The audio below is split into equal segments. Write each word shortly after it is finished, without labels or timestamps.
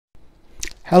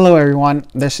Hello everyone,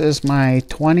 this is my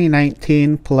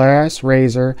 2019 Polaris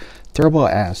RZR Turbo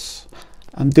S.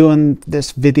 I'm doing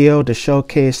this video to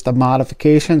showcase the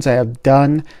modifications I have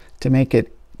done to make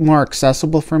it more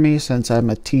accessible for me since I'm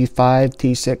a T5,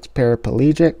 T6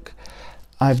 paraplegic.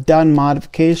 I've done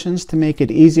modifications to make it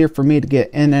easier for me to get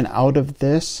in and out of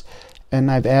this,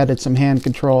 and I've added some hand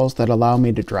controls that allow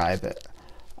me to drive it.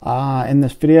 In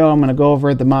this video I'm going to go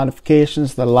over the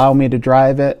modifications that allow me to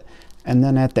drive it. And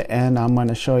then at the end, I'm going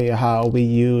to show you how we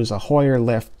use a Hoyer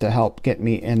lift to help get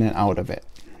me in and out of it.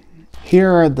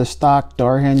 Here are the stock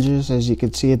door hinges. As you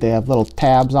can see, they have little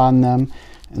tabs on them,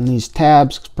 and these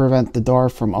tabs prevent the door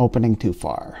from opening too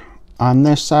far. On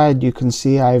this side, you can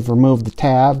see I've removed the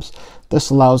tabs. This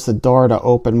allows the door to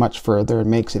open much further and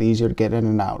makes it easier to get in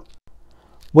and out.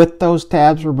 With those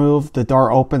tabs removed, the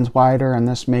door opens wider, and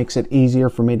this makes it easier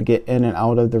for me to get in and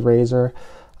out of the RZR.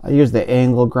 I used the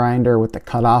angle grinder with the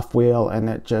cutoff wheel, and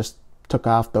it just took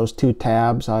off those two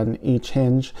tabs on each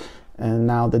hinge, and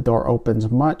now the door opens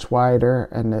much wider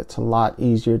and it's a lot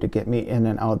easier to get me in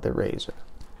and out of the RZR.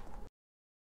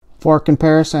 For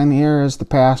comparison, here is the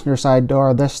passenger side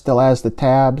door. This still has the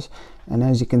tabs, and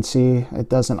as you can see, it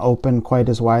doesn't open quite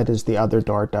as wide as the other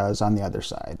door does on the other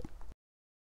side.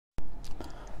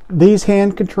 These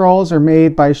hand controls are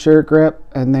made by Sure Grip,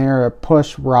 and they're a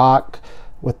push rock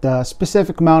with the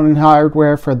specific mounting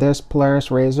hardware for this Polaris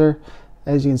RZR.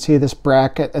 As you can see, this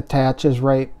bracket attaches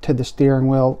right to the steering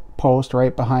wheel post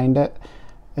right behind it.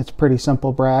 It's a pretty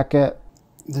simple bracket.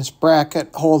 This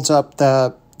bracket holds up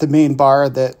the main bar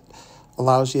that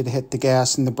allows you to hit the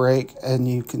gas and the brake, and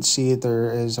you can see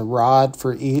there is a rod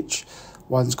for each.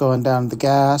 One's going down the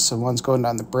gas and one's going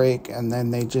down the brake, and then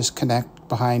they just connect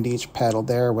behind each pedal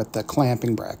there with the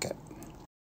clamping bracket.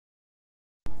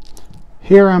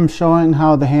 Here I'm showing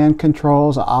how the hand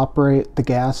controls operate the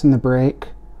gas and the brake.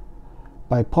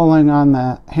 By pulling on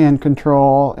the hand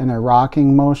control in a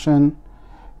rocking motion,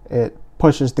 it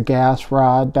pushes the gas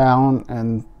rod down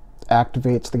and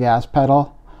activates the gas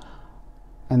pedal.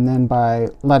 And then by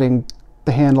letting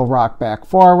the handle rock back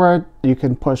forward, you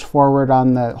can push forward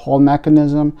on the whole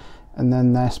mechanism, and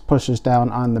then this pushes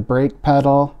down on the brake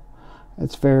pedal.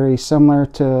 It's very similar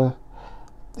to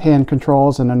hand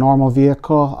controls in a normal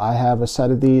vehicle. I have a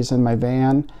set of these in my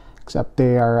van, except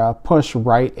they are a push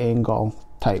right angle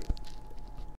type.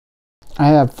 I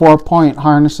have 4-point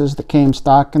harnesses that came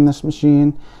stock in this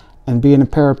machine, and being a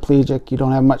paraplegic, you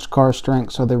don't have much core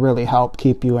strength, so they really help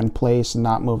keep you in place and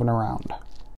not moving around.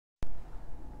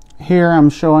 Here I'm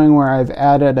showing where I've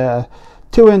added a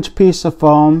 2-inch piece of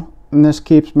foam, and this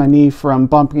keeps my knee from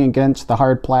bumping against the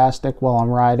hard plastic while I'm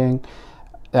riding.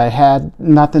 I had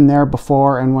nothing there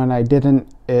before, and when I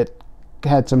didn't, it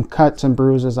had some cuts and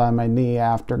bruises on my knee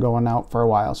after going out for a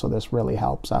while, so this really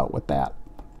helps out with that.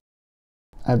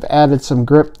 I've added some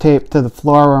grip tape to the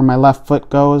floor where my left foot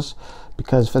goes,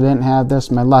 because if I didn't have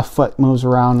this, my left foot moves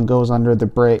around and goes under the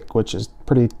brake, which is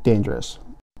pretty dangerous.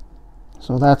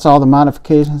 So that's all the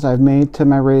modifications I've made to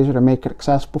my RZR to make it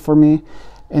accessible for me.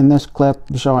 In this clip,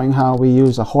 I'm showing how we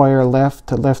use a Hoyer lift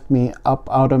to lift me up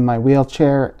out of my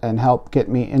wheelchair and help get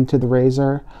me into the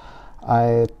RZR.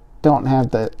 I don't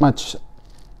have that much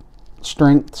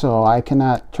strength, so I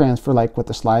cannot transfer like with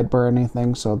the slide bar or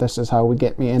anything, so this is how we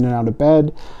get me in and out of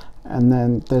bed, and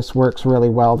then this works really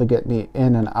well to get me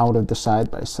in and out of the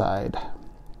side-by-side.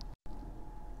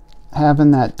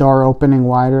 Having that door opening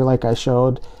wider like I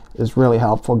showed is really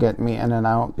helpful getting me in and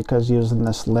out, because using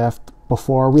this lift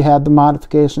before we had the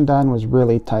modification done was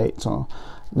really tight. So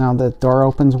now the door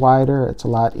opens wider, it's a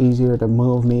lot easier to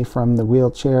move me from the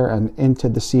wheelchair and into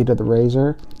the seat of the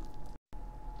RZR.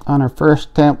 On our first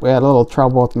attempt, we had a little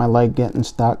trouble with my leg getting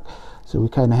stuck, so we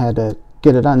kind of had to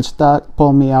get it unstuck,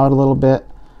 pull me out a little bit,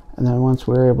 and then once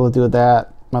we were able to do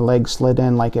that, my leg slid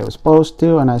in like it was supposed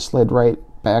to, and I slid right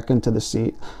back into the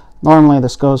seat. Normally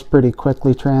this goes pretty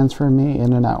quickly, transferring me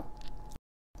in and out.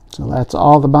 So that's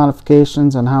all the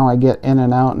modifications and how I get in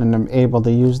and out and am able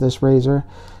to use this RZR.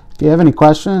 If you have any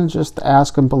questions, just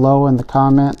ask them below in the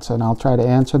comments and I'll try to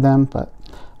answer them. But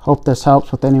hope this helps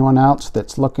with anyone else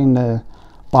that's looking to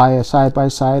buy a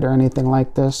side-by-side or anything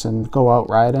like this and go out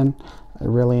riding. I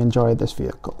really enjoyed this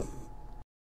vehicle.